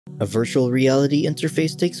A virtual reality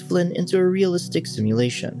interface takes Flynne into a realistic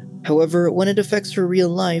simulation. However, when it affects her real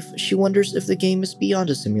life, she wonders if the game is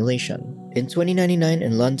beyond a simulation. In 2099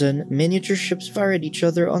 in London, miniature ships fire at each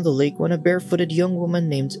other on the lake when a barefooted young woman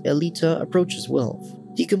named Elita approaches Wilf.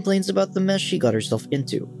 He complains about the mess she got herself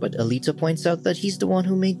into, but Elita points out that he's the one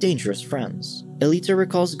who made dangerous friends. Elita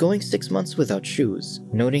recalls going 6 months without shoes,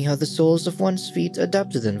 noting how the soles of one's feet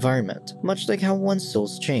adapt to the environment, much like how one's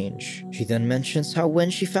soles change. She then mentions how when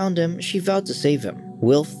she found him, she vowed to save him.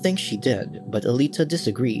 Wilf thinks she did, but Elita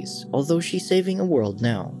disagrees, although she's saving a world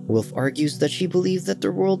now. Wilf argues that she believed that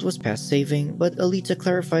the world was past saving, but Elita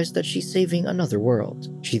clarifies that she's saving another world.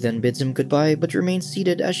 She then bids him goodbye but remains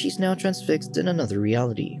seated as she's now transfixed in another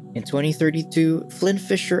reality. In 2032, Flynne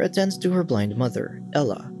Fisher attends to her blind mother,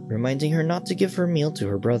 Ella, reminding her not to give her meal to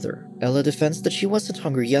her brother. Ella defends that she wasn't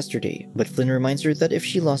hungry yesterday, but Flynne reminds her that if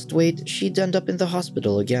she lost weight, she'd end up in the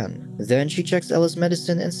hospital again. Then she checks Ella's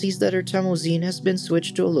medicine and sees that her tamoxine has been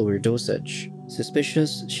switched to a lower dosage.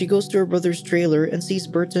 Suspicious, she goes to her brother's trailer and sees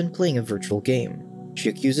Burton playing a virtual game. She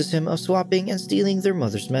accuses him of swapping and stealing their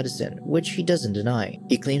mother's medicine, which he doesn't deny.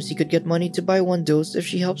 He claims he could get money to buy one dose if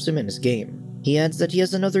she helps him in his game. He adds that he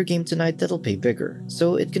has another game tonight that'll pay bigger,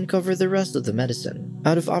 so it can cover the rest of the medicine.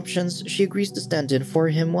 Out of options, she agrees to stand in for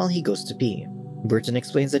him while he goes to pee. Burton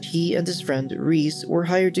explains that he and his friend, Reese, were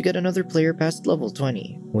hired to get another player past level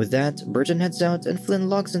 20. With that, Burton heads out and Flynne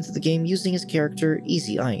logs into the game using his character,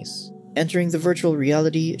 Easy Ice. Entering the virtual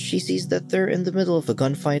reality, she sees that they're in the middle of a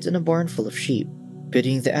gunfight in a barn full of sheep.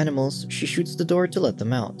 Pitying the animals, she shoots the door to let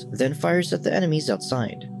them out, then fires at the enemies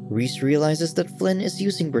outside. Reese realizes that Flynne is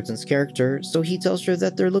using Burton's character, so he tells her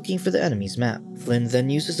that they're looking for the enemy's map. Flynne then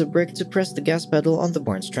uses a brick to press the gas pedal on the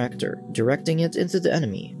barn's tractor, directing it into the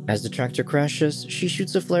enemy. As the tractor crashes, she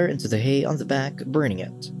shoots a flare into the hay on the back, burning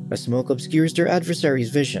it. A smoke obscures their adversary's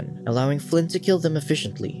vision, allowing Flynne to kill them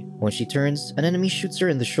efficiently. When she turns, an enemy shoots her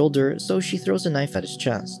in the shoulder, so she throws a knife at his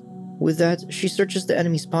chest. With that, she searches the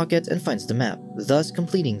enemy's pocket and finds the map, thus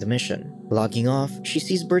completing the mission. Logging off, she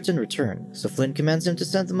sees Burton return, so Flynne commands him to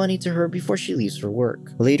send the money to her before she leaves for work.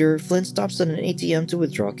 Later, Flynne stops at an ATM to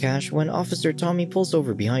withdraw cash when Officer Tommy pulls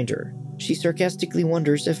over behind her. She sarcastically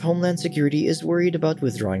wonders if Homeland Security is worried about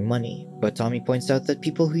withdrawing money, but Tommy points out that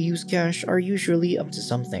people who use cash are usually up to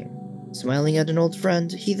something. Smiling at an old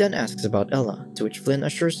friend, he then asks about Ella, to which Flynne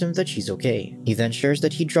assures him that she's okay. He then shares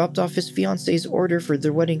that he dropped off his fiancée's order for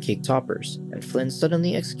their wedding cake toppers, and Flynne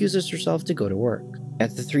suddenly excuses herself to go to work.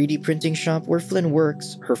 At the 3D printing shop where Flynne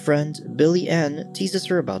works, her friend, Billy Ann, teases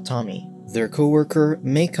her about Tommy. Their co-worker,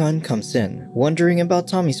 Macon, comes in, wondering about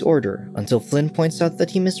Tommy's order, until Flynne points out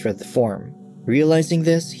that he misread the form. Realizing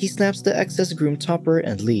this, he snaps the excess groom topper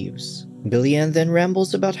and leaves. Billy Ann then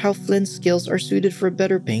rambles about how Flynne's skills are suited for a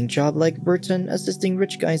better paying job like Burton assisting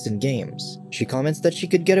rich guys in games. She comments that she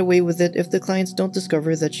could get away with it if the clients don't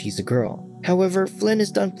discover that she's a girl. However, Flynne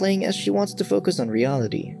is done playing as she wants to focus on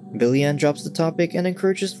reality. Billy Ann drops the topic and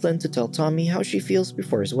encourages Flynne to tell Tommy how she feels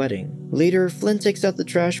before his wedding. Later, Flynne takes out the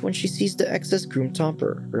trash when she sees the excess groom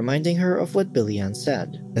topper, reminding her of what Billy Ann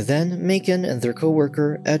said. Then, Macon and their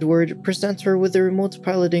co-worker, Edward, present her with a remote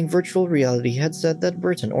piloting virtual reality headset that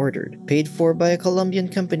Burton ordered, paid for by a Colombian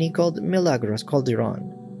company called Milagros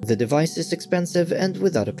Calderon. The device is expensive and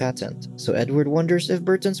without a patent, so Edward wonders if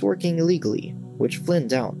Burton's working illegally, which Flynne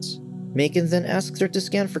doubts. Macon then asks her to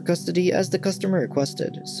scan for custody as the customer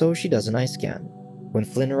requested, so she does an eye scan. When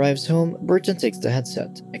Flynne arrives home, Burton takes the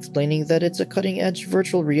headset, explaining that it's a cutting-edge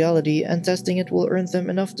virtual reality and testing it will earn them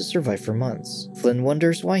enough to survive for months. Flynne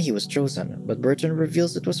wonders why he was chosen, but Burton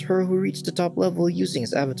reveals it was her who reached the top level using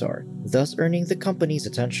his avatar, thus earning the company's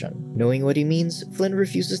attention. Knowing what he means, Flynne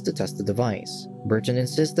refuses to test the device. Burton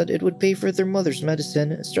insists that it would pay for their mother's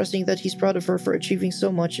medicine, stressing that he's proud of her for achieving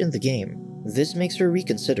so much in the game. This makes her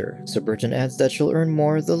reconsider, so Burton adds that she'll earn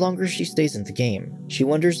more the longer she stays in the game. She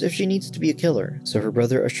wonders if she needs to be a killer, so her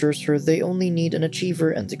brother assures her they only need an achiever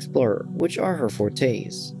and explorer, which are her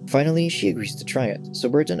fortes. Finally, she agrees to try it, so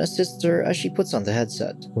Burton assists her as she puts on the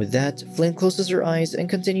headset. With that, Flynne closes her eyes and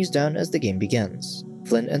continues down as the game begins.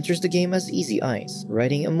 Flynne enters the game as Easy Ice,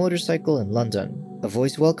 riding a motorcycle in London. A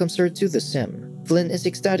voice welcomes her to the sim. Flynne is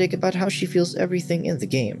ecstatic about how she feels everything in the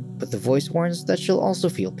game, but the voice warns that she'll also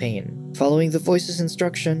feel pain. Following the voice's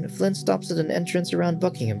instruction, Flynne stops at an entrance around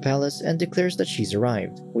Buckingham Palace and declares that she's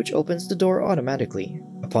arrived, which opens the door automatically.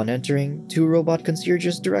 Upon entering, two robot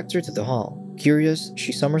concierges direct her to the hall. Curious,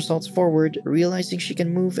 she somersaults forward, realizing she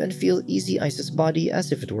can move and feel Easy Ice's body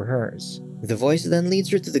as if it were hers. The voice then leads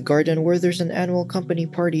her to the garden where there's an annual company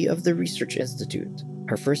party of the Research Institute.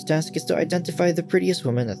 Her first task is to identify the prettiest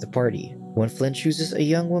woman at the party. When Flynne chooses a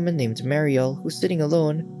young woman named Mariel who's sitting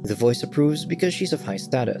alone, the voice approves because she's of high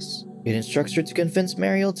status. It instructs her to convince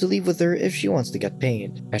Mariel to leave with her if she wants to get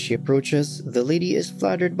paid. As she approaches, the lady is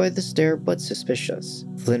flattered by the stare but suspicious.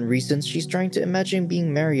 Flynne reasons she's trying to imagine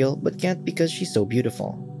being Mariel but can't because she's so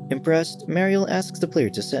beautiful. Impressed, Mariel asks the player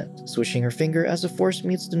to sit, swishing her finger as a force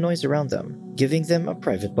mutes the noise around them, giving them a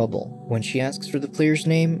private bubble. When she asks for the player's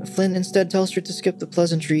name, Flynne instead tells her to skip the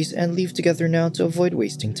pleasantries and leave together now to avoid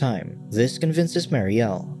wasting time. This convinces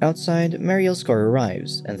Mariel. Outside, Mariel's car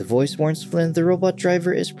arrives, and the voice warns Flynne the robot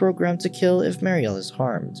driver is programmed to kill if Mariel is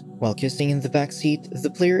harmed. While kissing in the back seat,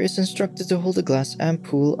 the player is instructed to hold a glass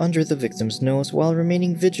ampoule under the victim's nose while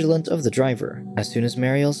remaining vigilant of the driver. As soon as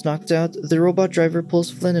Mariel's knocked out, the robot driver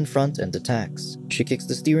pulls Flynne in front and attacks. She kicks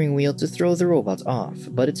the steering wheel to throw the robot off,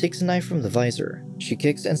 but it takes a knife from the visor. She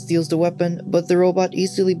kicks and steals the weapon, but the robot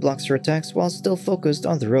easily blocks her attacks while still focused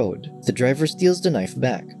on the road. The driver steals the knife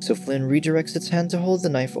back, so Flynne redirects its hand to hold the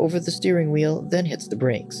knife over the steering wheel, then hits the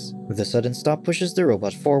brakes. The sudden stop pushes the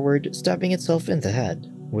robot forward, stabbing itself in the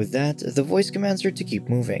head. With that, the voice commands her to keep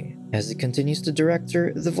moving. As it continues to direct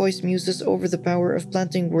her, the voice muses over the power of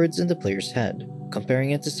planting words in the player's head,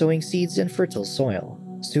 comparing it to sowing seeds in fertile soil.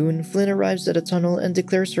 Soon, Flynne arrives at a tunnel and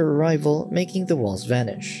declares her arrival, making the walls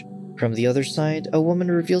vanish. From the other side, a woman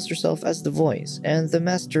reveals herself as the voice and the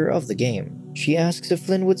master of the game. She asks if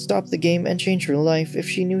Flynne would stop the game and change her life if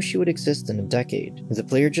she knew she would exist in a decade. The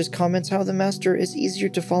player just comments how the master is easier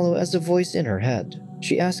to follow as a voice in her head.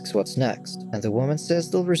 She asks what's next, and the woman says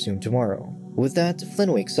they'll resume tomorrow. With that,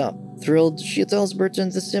 Flynne wakes up. Thrilled, she tells Burton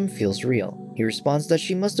the sim feels real. He responds that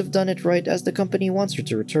she must have done it right as the company wants her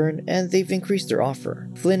to return and they've increased their offer.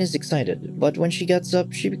 Flynne is excited, but when she gets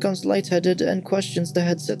up, she becomes lightheaded and questions the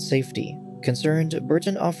headset's safety. Concerned,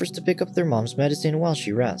 Burton offers to pick up their mom's medicine while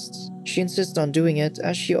she rests. She insists on doing it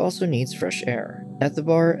as she also needs fresh air. At the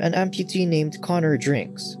bar, an amputee named Connor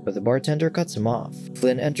drinks, but the bartender cuts him off.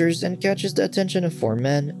 Flynne enters and catches the attention of 4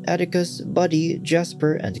 men: Atticus, Buddy,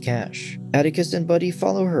 Jasper, and Cash. Atticus and Buddy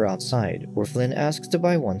follow her outside, where Flynne asks to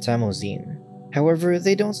buy 1 Tamozine. However,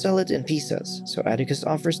 they don't sell it in pieces, so Atticus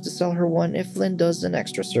offers to sell her one if Flynne does an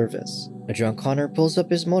extra service. A drunk Connor pulls up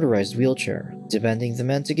his motorized wheelchair, demanding the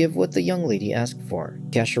men to give what the young lady asked for.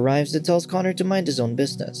 Cash arrives and tells Connor to mind his own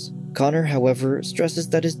business. Connor, however, stresses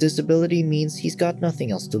that his disability means he's got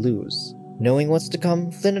nothing else to lose. Knowing what's to come,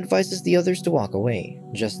 Flynne advises the others to walk away.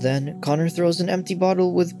 Just then, Connor throws an empty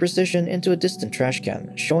bottle with precision into a distant trash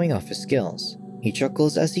can, showing off his skills. He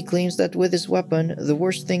chuckles as he claims that with his weapon, the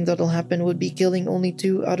worst thing that'll happen would be killing only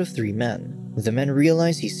 2 out of 3 men. The men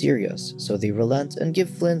realize he's serious, so they relent and give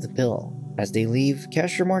Flynne the pill. As they leave,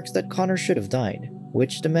 Cash remarks that Connor should have died,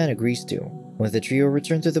 which the man agrees to. When the trio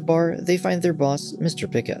return to the bar, they find their boss,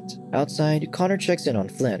 Mr. Pickett. Outside, Connor checks in on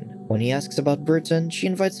Flynne. When he asks about Burton, she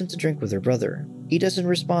invites him to drink with her brother. He doesn't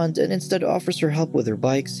respond and instead offers her help with her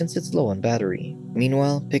bike since it's low on battery.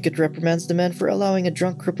 Meanwhile, Pickett reprimands the men for allowing a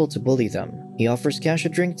drunk cripple to bully them. He offers Cash a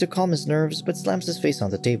drink to calm his nerves but slams his face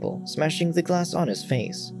on the table, smashing the glass on his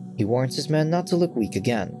face. He warns his men not to look weak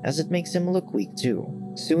again, as it makes him look weak too.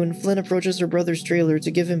 Soon, Flynne approaches her brother's trailer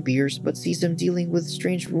to give him beers but sees him dealing with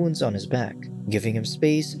strange wounds on his back. Giving him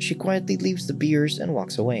space, she quietly leaves the beers and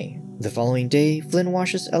walks away. The following day, Flynne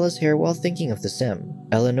washes Ella's hair while thinking of the sim.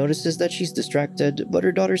 Ella notices that she's distracted, but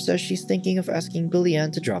her daughter says she's thinking of asking Billy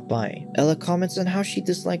Ann to drop by. Ella comments on how she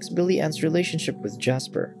dislikes Billy Ann's relationship with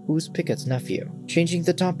Jasper, who's Pickett's nephew. Changing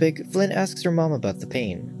the topic, Flynne asks her mom about the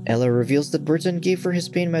pain. Ella reveals that Burton gave her his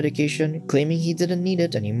pain medication, claiming he didn't need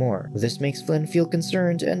it anymore. This makes Flynne feel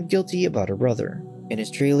concerned and guilty about her brother. In his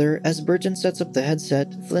trailer, as Burton sets up the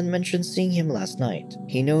headset, Flynne mentions seeing him last night.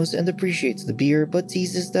 He knows and appreciates the beer, but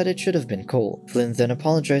teases that it should have been cold. Flynne then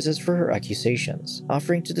apologizes for her accusations,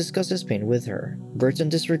 offering to discuss his pain with her. Burton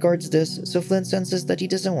disregards this, so Flynne senses that he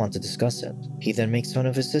doesn't want to discuss it. He then makes fun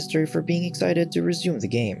of his sister for being excited to resume the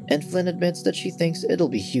game, and Flynne admits that she thinks it'll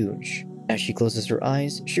be huge. As she closes her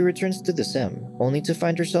eyes, she returns to the sim, only to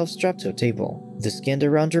find herself strapped to a table. The skin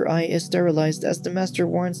around her eye is sterilized as the master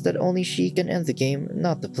warns that only she can end the game,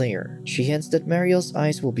 not the player. She hints that Mariel's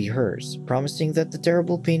eyes will be hers, promising that the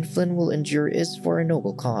terrible pain Flynne will endure is for a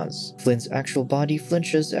noble cause. Flynne's actual body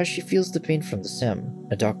flinches as she feels the pain from the sim.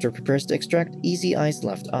 A doctor prepares to extract Easy Eye's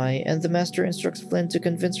left eye, and the master instructs Flynne to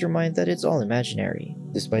convince her mind that it's all imaginary.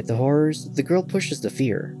 Despite the horrors, the girl pushes the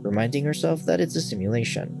fear, reminding herself that it's a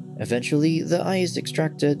simulation. Eventually, the eye is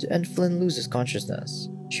extracted and Flynne loses consciousness.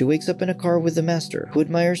 She wakes up in a car with the Master, who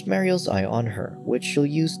admires Mariel's eye on her, which she'll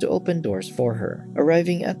use to open doors for her.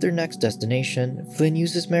 Arriving at their next destination, Flynne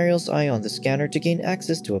uses Mariel's eye on the scanner to gain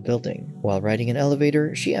access to a building. While riding an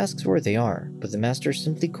elevator, she asks where they are, but the Master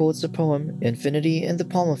simply quotes a poem, "Infinity in the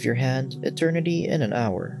palm of your hand, eternity in an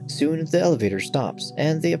hour." Soon, the elevator stops,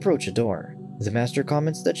 and they approach a door. The Master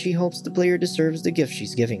comments that she hopes the player deserves the gift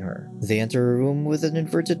she's giving her. They enter a room with an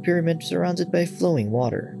inverted pyramid surrounded by flowing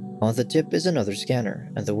water. On the tip is another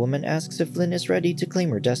scanner, and the woman asks if Flynne is ready to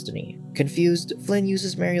claim her destiny. Confused, Flynne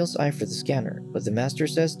uses Mariel's eye for the scanner, but the Master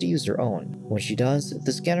says to use her own. When she does,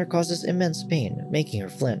 the scanner causes immense pain, making her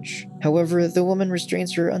flinch. However, the woman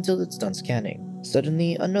restrains her until it's done scanning.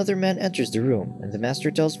 Suddenly, another man enters the room, and the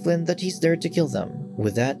Master tells Flynne that he's there to kill them.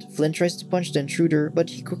 With that, Flynne tries to punch the intruder,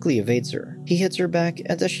 but he quickly evades her. He hits her back,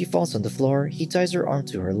 and as she falls on the floor, he ties her arm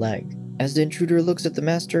to her leg. As the intruder looks at the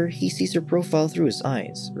Master, he sees her profile through his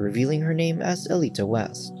eyes, revealing her name as Elita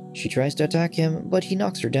West. She tries to attack him, but he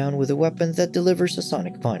knocks her down with a weapon that delivers a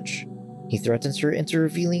sonic punch. He threatens her into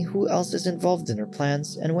revealing who else is involved in her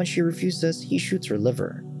plans, and when she refuses, he shoots her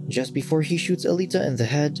liver. Just before he shoots Elita in the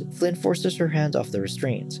head, Flynne forces her hand off the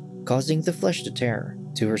restraint, causing the flesh to tear.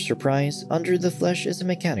 To her surprise, under the flesh is a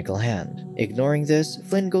mechanical hand. Ignoring this,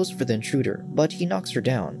 Flynne goes for the intruder, but he knocks her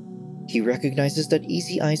down. He recognizes that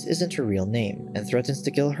Easy Eyes isn't her real name, and threatens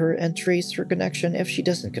to kill her and trace her connection if she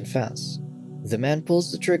doesn't confess. The man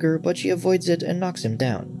pulls the trigger, but she avoids it and knocks him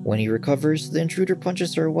down. When he recovers, the intruder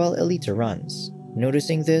punches her while Elita runs.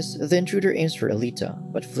 Noticing this, the intruder aims for Elita,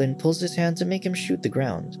 but Flynne pulls his hand to make him shoot the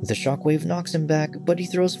ground. The shockwave knocks him back, but he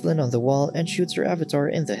throws Flynne on the wall and shoots her avatar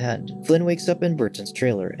in the head. Flynne wakes up in Burton's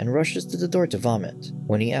trailer and rushes to the door to vomit.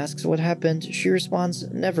 When he asks what happened, she responds,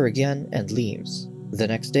 "Never again," and leaves. The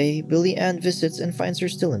next day, Billy Ann visits and finds her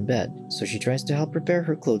still in bed, so she tries to help prepare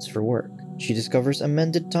her clothes for work. She discovers a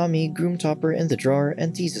mended Tommy groom topper in the drawer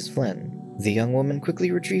and teases Flynne. The young woman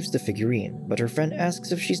quickly retrieves the figurine, but her friend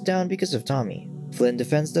asks if she's down because of Tommy. Flynne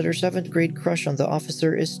defends that her 7th grade crush on the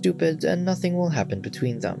officer is stupid and nothing will happen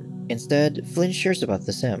between them. Instead, Flynne shares about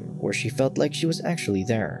the sim, where she felt like she was actually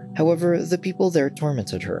there. However, the people there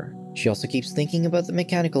tormented her. She also keeps thinking about the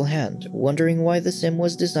mechanical hand, wondering why the sim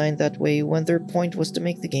was designed that way when their point was to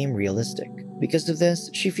make the game realistic. Because of this,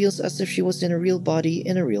 she feels as if she was in a real body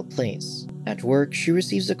in a real place. At work, she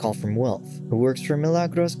receives a call from Wilf, who works for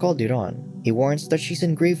Milagros Calderon. He warns that she's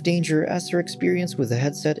in grave danger as her experience with the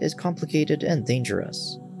headset is complicated and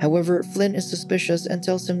dangerous. However, Flynne is suspicious and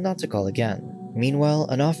tells him not to call again. Meanwhile,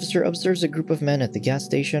 an officer observes a group of men at the gas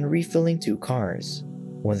station refilling 2 cars.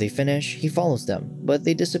 When they finish, he follows them, but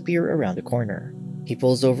they disappear around a corner. He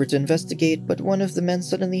pulls over to investigate, but one of the men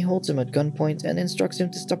suddenly holds him at gunpoint and instructs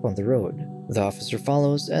him to stop on the road. The officer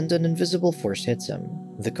follows, and an invisible force hits him.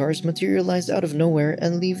 The cars materialize out of nowhere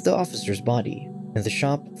and leave the officer's body. In the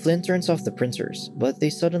shop, Flynne turns off the printers, but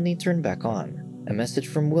they suddenly turn back on. A message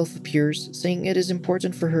from Wilf appears, saying it is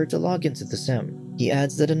important for her to log into the sim. He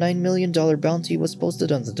adds that a $9 million bounty was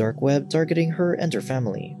posted on the dark web targeting her and her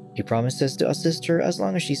family. He promises to assist her as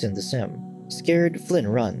long as she's in the sim. Scared, Flynne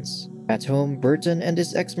runs. At home, Burton and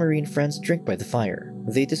his ex-marine friends drink by the fire.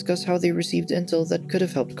 They discuss how they received intel that could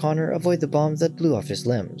have helped Connor avoid the bomb that blew off his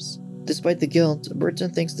limbs. Despite the guilt,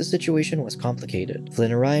 Burton thinks the situation was complicated.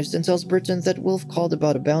 Flynne arrives and tells Burton that Wilf called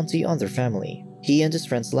about a bounty on their family. He and his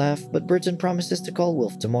friends laugh, but Burton promises to call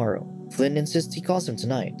Wilf tomorrow. Flynne insists he calls him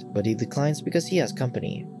tonight, but he declines because he has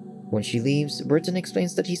company. When she leaves, Burton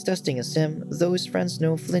explains that he's testing a sim, though his friends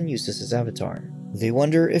know Flynne uses his avatar. They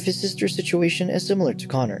wonder if his sister's situation is similar to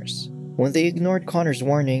Connor's. When they ignored Connor's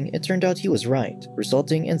warning, it turned out he was right,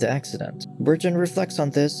 resulting in the accident. Burton reflects on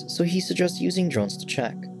this, so he suggests using drones to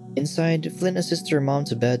check. Inside, Flynne assists her mom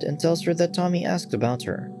to bed and tells her that Tommy asked about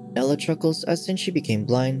her. Ella chuckles as since she became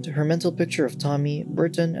blind, her mental picture of Tommy,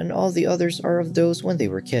 Burton, and all the others are of those when they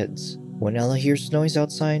were kids. When Ella hears noise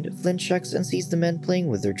outside, Flynne checks and sees the men playing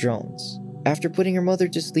with their drones. After putting her mother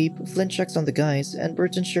to sleep, Flynne checks on the guys and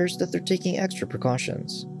Burton shares that they're taking extra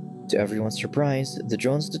precautions. To everyone's surprise, the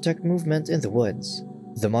drones detect movement in the woods.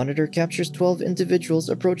 The monitor captures 12 individuals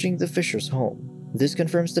approaching the Fisher's home. This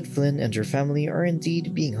confirms that Flynne and her family are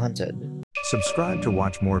indeed being hunted. Subscribe to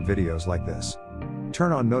watch more videos like this.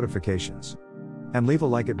 Turn on notifications. And leave a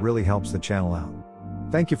like, it really helps the channel out.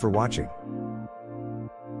 Thank you for watching.